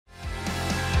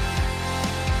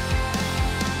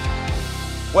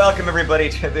Welcome, everybody,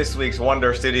 to this week's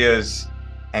OneDoor Studios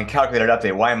and Calculated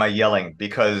Update. Why am I yelling?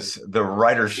 Because the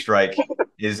writer's strike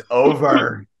is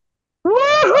over.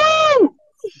 Woohoo! All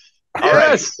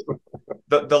right. Yes.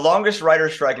 The longest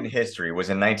writer's strike in history was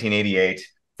in 1988.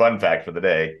 Fun fact for the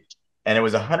day. And it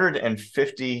was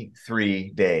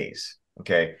 153 days.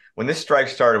 Okay. When this strike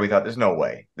started, we thought there's no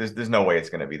way. There's no way it's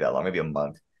going to be that long, maybe a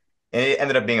month. And it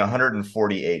ended up being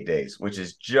 148 days, which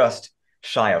is just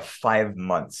shy of 5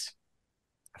 months.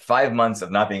 5 months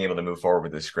of not being able to move forward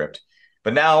with this script.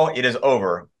 But now it is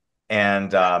over,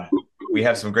 and we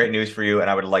have some great news for you.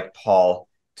 And I would like Paul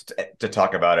to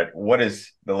talk about it. What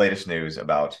is the latest news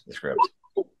about the script?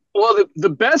 Well, the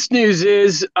best news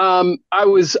is I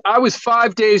was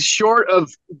 5 days short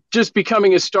of just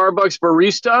becoming a Starbucks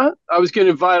barista. I was going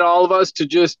to invite all of us to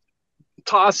just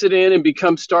toss it in and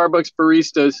become Starbucks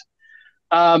baristas.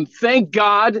 Thank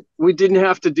God we didn't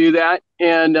have to do that.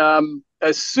 And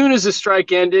as soon as the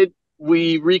strike ended,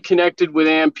 we reconnected with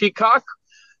Ann Peacock,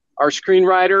 our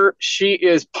screenwriter. She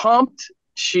is pumped.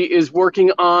 She is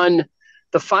working on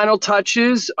the final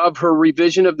touches of her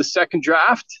revision of the second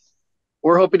draft.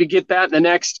 We're hoping to get that in the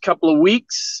next couple of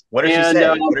weeks. What did she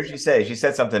say? What did she say? She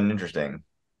said something interesting.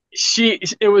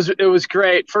 It was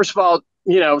great. First of all,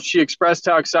 she expressed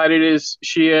how excited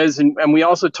she is, and we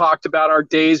also talked about our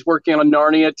days working on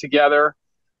Narnia together.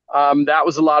 That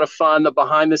was a lot of fun, the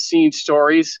behind the scenes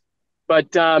stories.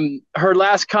 But her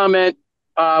last comment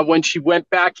when she went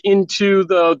back into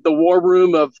the war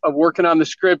room of working on the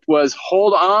script was,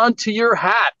 "Hold on to your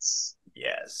hats."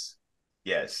 Yes.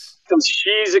 Yes. Because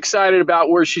she's excited about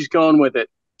where she's going with it.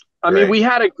 I mean,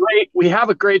 Great. we have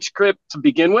a great script to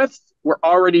begin with. We're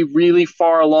already really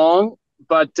far along,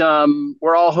 but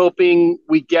we're all hoping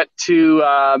we get to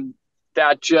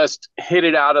that just hit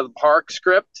it out of the park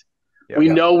script. Yep. We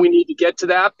know we need to get to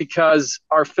that because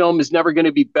our film is never going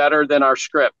to be better than our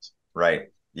script. Right.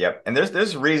 Yep. And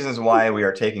there's reasons why we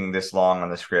are taking this long on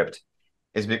the script.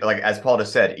 Is like, as Paul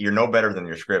just said, you're no better than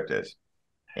your script is.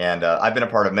 And I've been a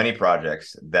part of many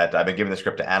projects that I've been given the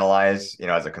script to analyze,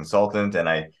 as a consultant, and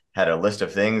I had a list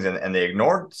of things, and they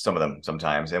ignored some of them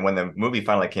sometimes. And when the movie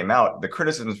finally came out, the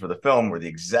criticisms for the film were the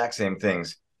exact same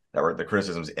things that were the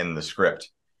criticisms in the script.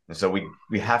 And so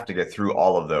we have to get through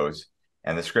all of those.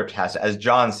 And the script has to, as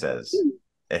John says,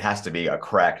 it has to be a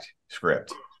cracked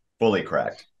script, fully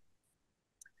cracked.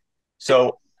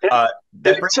 So that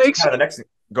brings us to the next thing.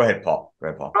 Go ahead, Paul.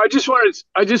 I just want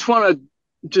to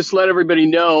just let everybody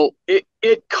know it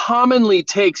commonly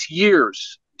takes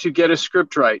years to get a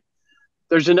script right.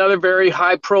 There's another very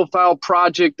high profile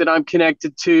project that I'm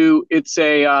connected to. It's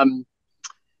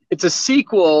a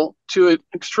sequel to an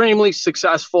extremely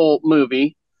successful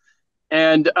movie.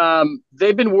 And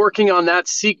they've been working on that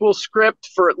sequel script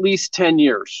for at least 10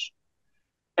 years.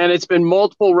 And it's been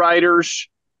multiple writers.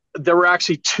 There were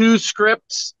actually two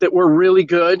scripts that were really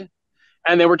good.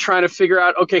 And they were trying to figure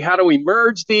out, okay, how do we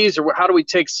merge these, or how do we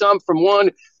take some from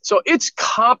one? So it's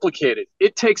complicated.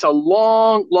 It takes a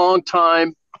long, long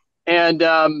time. And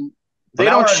they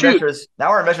don't shoot.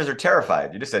 Now our investors are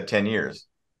terrified. You just said 10 years.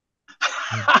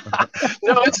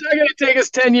 No, it's not going to take us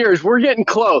 10 years. We're getting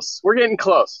close.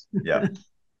 Yeah.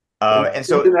 And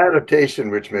so it's an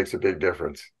adaptation, which makes a big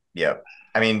difference. Yeah.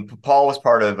 I mean, Paul was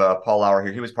part of Paul Lauer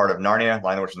here. He was part of Narnia,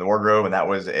 Lion, the Witch, and the Wardrobe, and that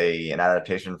was an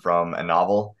adaptation from a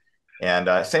novel. And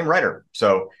same writer.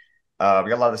 So we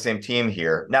got a lot of the same team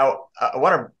here. Now, I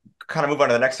want to kind of move on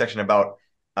to the next section about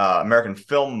American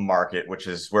film market, which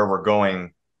is where we're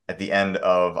going at the end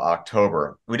of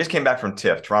October. We just came back from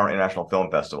TIFF, Toronto International Film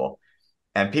Festival,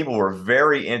 and people were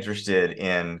very interested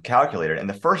in Calculated. And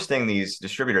the first thing these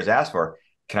distributors asked for,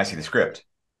 can I see the script?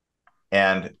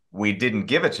 And we didn't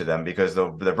give it to them because the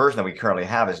version that we currently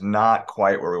have is not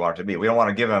quite where we want it to be. We don't want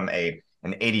to give them an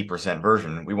 80%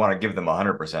 version. We want to give them a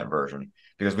 100% version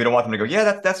because we don't want them to go,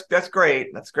 yeah, that's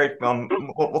great. That's great.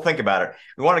 We'll think about it.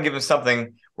 We want to give them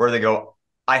something where they go,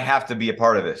 I have to be a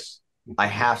part of this. I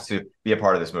have to be a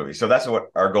part of this movie. So that's what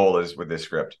our goal is with this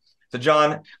script. So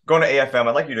John, going to AFM,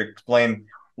 I'd like you to explain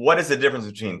what is the difference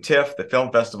between TIFF, the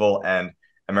film festival, and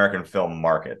American film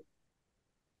market.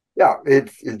 Yeah,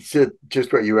 it's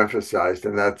just what you emphasized,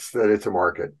 and that's that it's a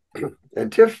market.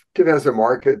 And TIFF has a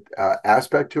market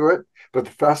aspect to it, but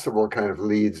the festival kind of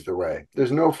leads the way.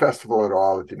 There's no festival at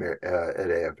all at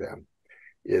AFM.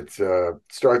 It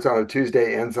starts on a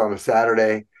Tuesday, ends on a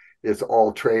Saturday. It's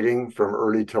all trading from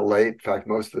early till late. In fact,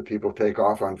 most of the people take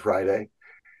off on Friday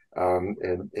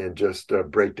and just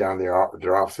break down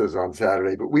their offices on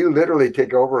Saturday. But we literally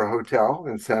take over a hotel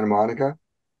in Santa Monica.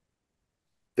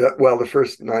 The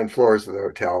first 9 floors of the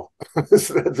hotel.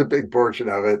 So that's a big portion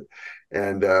of it.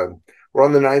 And We're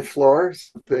on the ninth floor,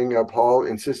 something Paul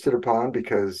insisted upon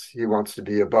because he wants to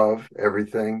be above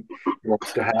everything. He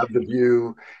wants to have the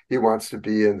view. He wants to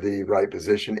be in the right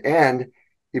position. And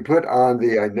he put on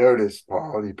I noticed,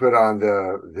 Paul, he put on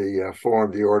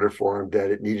the order form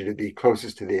that it needed to be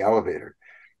closest to the elevator,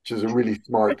 which is a really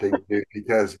smart thing to do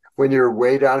because when you're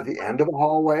way down at the end of a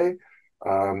hallway,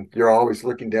 you're always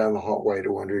looking down the hallway to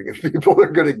wondering if people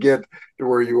are going to get to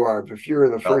where you are. But if you're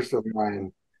in the Well, first of the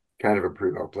line, kind of a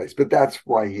pretty well place. But that's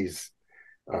why he's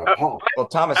Uh, Paul. well,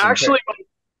 Thomas and Actually,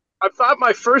 I thought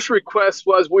my first request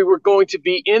was we were going to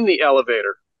be in the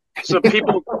elevator, so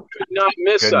people could not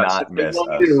miss could us if not they miss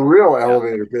wanted. A us. real Yeah,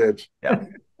 elevator pitch. yeah.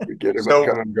 You get him So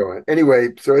coming and going. Anyway,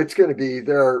 so it's going to be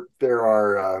there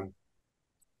are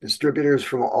distributors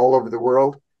from all over the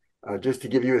world. Just to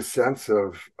give you a sense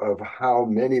of how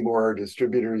many more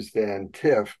distributors than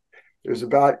TIFF, there's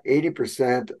about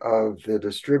 80% of the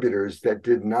distributors that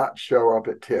did not show up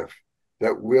at TIFF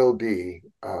that will be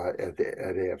at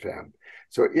AFM.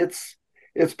 So it's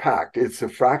packed. It's a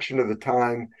fraction of the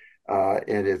time,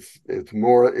 and it's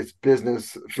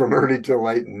business from early to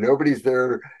late. Nobody's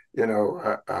there,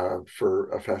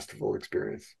 for a festival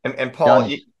experience. and Paul,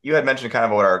 John, you had mentioned kind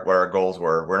of what our goals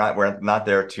were. We're not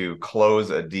there to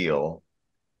close a deal.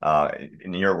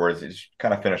 In your words, just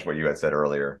kind of finish what you had said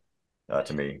earlier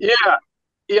to me. Yeah,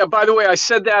 yeah. By the way, I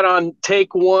said that on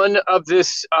take one of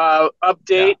this Yeah.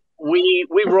 update. We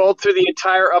rolled through the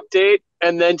entire update,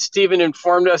 and then Stephen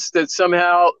informed us that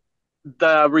somehow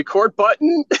the record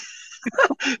button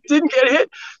didn't get hit.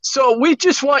 So we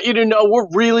just want you to know we're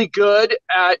really good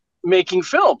at making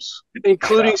films,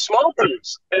 including Yeah. small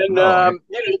films, and No.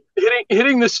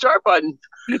 hitting the start button.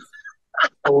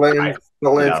 The lens,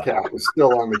 the lens Yeah. cap is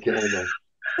still on the camera.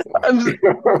 I'm sorry,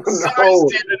 No,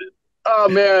 Stephen. Oh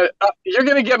man, you're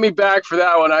gonna get me back for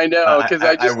that one. I know because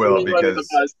I I just will threw you under the because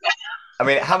bus. I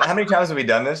mean, how many times have we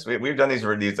done this? We've done these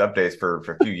updates for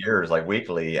a few years, like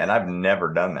weekly, and I've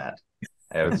never done that.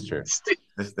 that's true.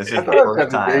 This is I the thought I was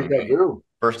first having time, deja vu.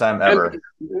 ever.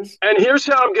 And here's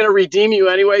how I'm going to redeem you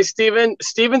anyway, Steven.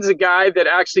 Steven's a guy that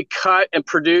actually cut and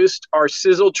produced our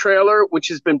sizzle trailer, which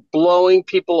has been blowing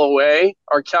people away,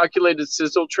 our calculated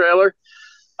sizzle trailer.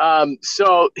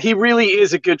 So he really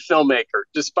is a good filmmaker,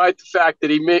 despite the fact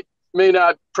that he may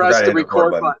not press Forgot to the hit the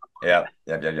record record button.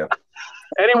 button. Yeah.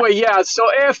 Anyway, yeah. So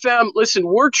AFM, listen,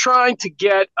 we're trying to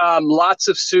get lots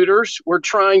of suitors. We're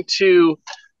trying to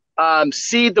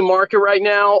seed the market right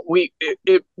now.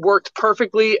 It worked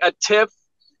perfectly at TIFF.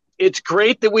 It's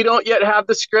great that we don't yet have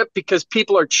the script because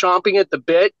people are chomping at the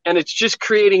bit, and it's just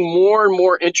creating more and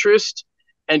more interest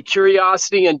and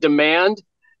curiosity and demand.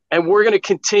 And we're going to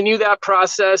continue that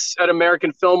process at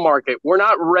American Film Market. We're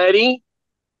not ready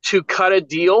to cut a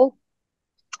deal.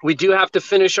 We do have to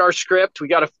finish our script. We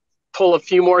got to pull a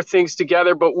few more things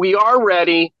together, but we are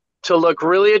ready to look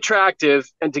really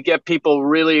attractive and to get people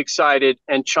really excited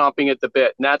and chomping at the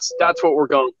bit. And that's what we're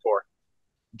going for.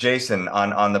 Jason,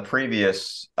 on the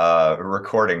previous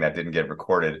recording that didn't get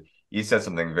recorded, you said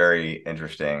something very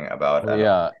interesting about. Well,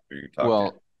 yeah. You talked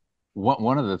Well,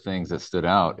 one of the things that stood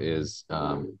out is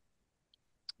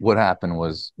what happened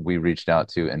was we reached out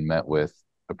to and met with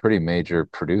a pretty major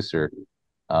producer,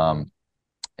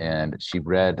 and she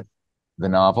read the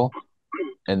novel,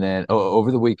 and then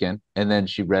over the weekend, and then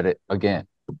she read it again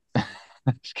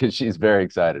because she's very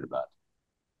excited about it.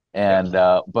 And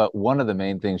but one of the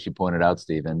main things she pointed out,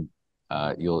 Stephen,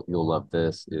 you'll love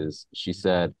this, is she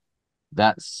said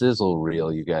that sizzle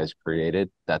reel you guys created,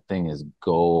 that thing is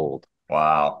gold.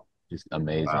 Wow. Just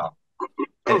amazing. Wow.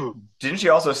 And didn't she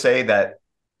also say that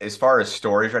as far as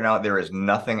stories right now, there is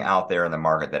nothing out there in the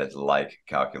market that is like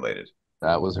Calculated?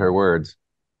 That was her words.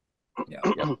 Yeah.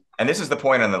 Yep. And this is the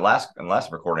point in the last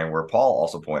recording where Paul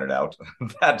also pointed out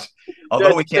that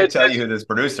although we can't tell you who this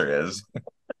producer is.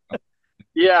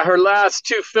 Yeah, her last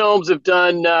two films have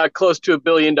done close to $1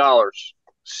 billion.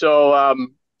 So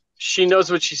she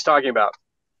knows what she's talking about.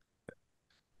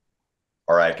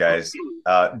 All right, guys.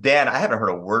 Dan, I haven't heard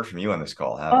a word from you on this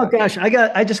call. Oh gosh,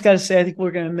 I just got to say, I think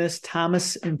we're going to miss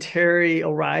Thomas and Terry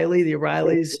O'Reilly. The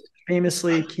O'Reillys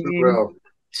famously came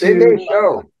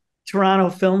to Toronto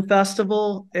Film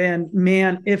Festival, and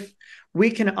man, if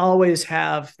we can always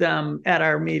have them at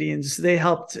our meetings, they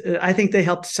helped. I think they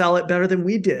helped sell it better than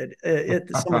we did at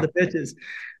some of the pitches.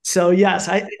 So yes,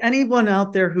 anyone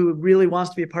out there who really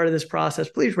wants to be a part of this process,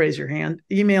 please raise your hand.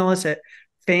 Email us at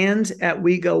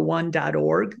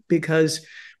fans@wego1.org because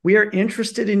we are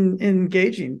interested in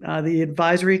engaging the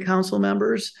advisory council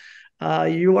members.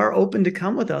 You are open to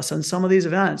come with us on some of these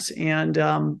events. And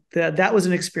that was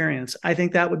an experience. I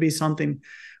think that would be something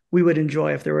we would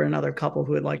enjoy if there were another couple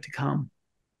who would like to come.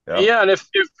 Yep. Yeah, and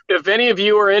if any of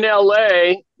you are in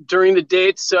LA during the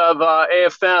dates of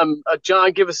AFM,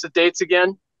 John, give us the dates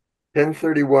again.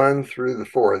 10/31 through the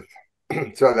 4th.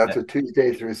 So that's a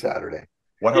Tuesday through Saturday.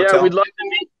 What Yeah, hotel? we'd love to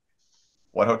meet.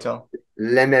 What hotel?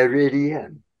 Le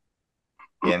Méridien.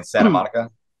 In Santa Monica?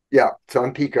 Yeah, it's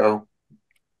on Pico.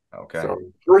 Okay. So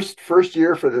first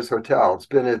year for this hotel. It's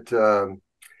been at the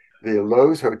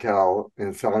Lowe's Hotel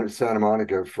in Santa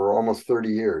Monica for almost 30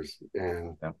 years.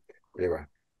 And anyway.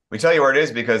 We tell you where it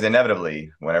is because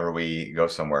inevitably, whenever we go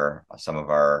somewhere, some of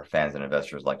our fans and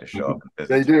investors like to show up and visit.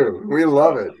 They do. We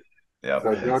love it. Yeah,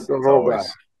 so it's always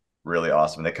really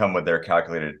awesome. They come with their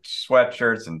calculated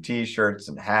sweatshirts and T-shirts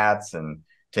and hats and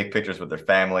take pictures with their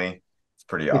family. It's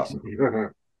pretty awesome.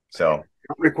 So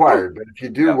not required, but if you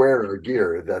do wear our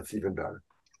gear, that's even better.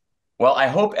 Well, I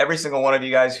hope every single one of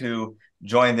you guys who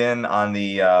joined in on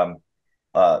the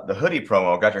hoodie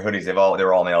promo got your hoodies. They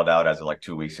were all mailed out as of like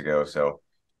 2 weeks ago. So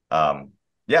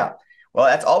yeah. Well,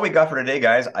 that's all we got for today,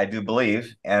 guys, I do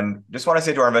believe. And just want to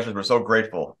say to our investors, we're so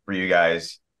grateful for you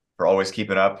guys for always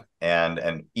keeping up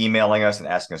and emailing us and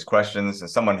asking us questions. And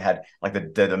someone had, like,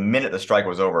 the minute the strike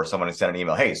was over, someone had sent an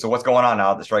email, hey, so what's going on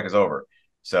now that the strike is over?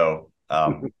 So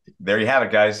there you have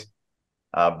it, guys.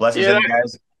 Blessings in you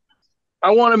guys.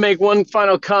 I want to make one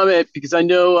final comment because I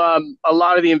know a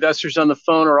lot of the investors on the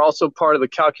phone are also part of the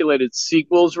calculated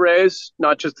sequels raise,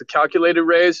 not just the calculated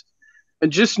raise.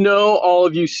 And just know, all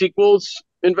of you sequels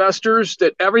investors,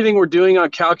 that everything we're doing on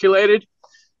calculated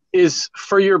is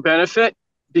for your benefit.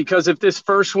 Because if this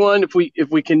first one,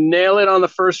 if we can nail it on the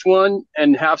first one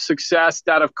and have success,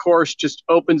 that of course just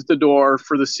opens the door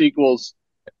for the sequels.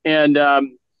 And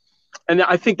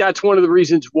I think that's one of the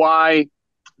reasons why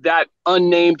that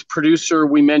unnamed producer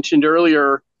we mentioned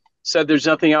earlier said there's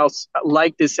nothing else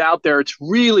like this out there. It's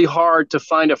really hard to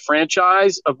find a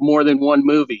franchise of more than one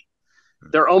movie.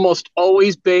 They're almost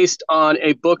always based on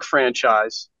a book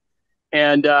franchise.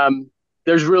 And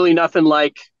there's really nothing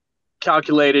like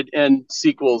calculated and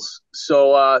sequels.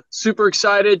 So super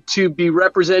excited to be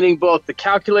representing both the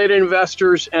calculated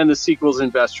investors and the sequels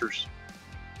investors.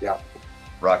 Yeah.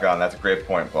 Rock on. That's a great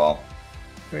point, Paul.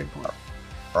 Great point.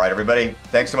 All right, everybody.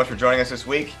 Thanks so much for joining us this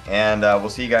week. And we'll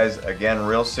see you guys again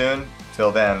real soon.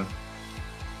 Till then,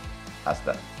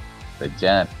 hasta. Good,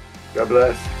 Jen. God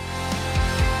bless.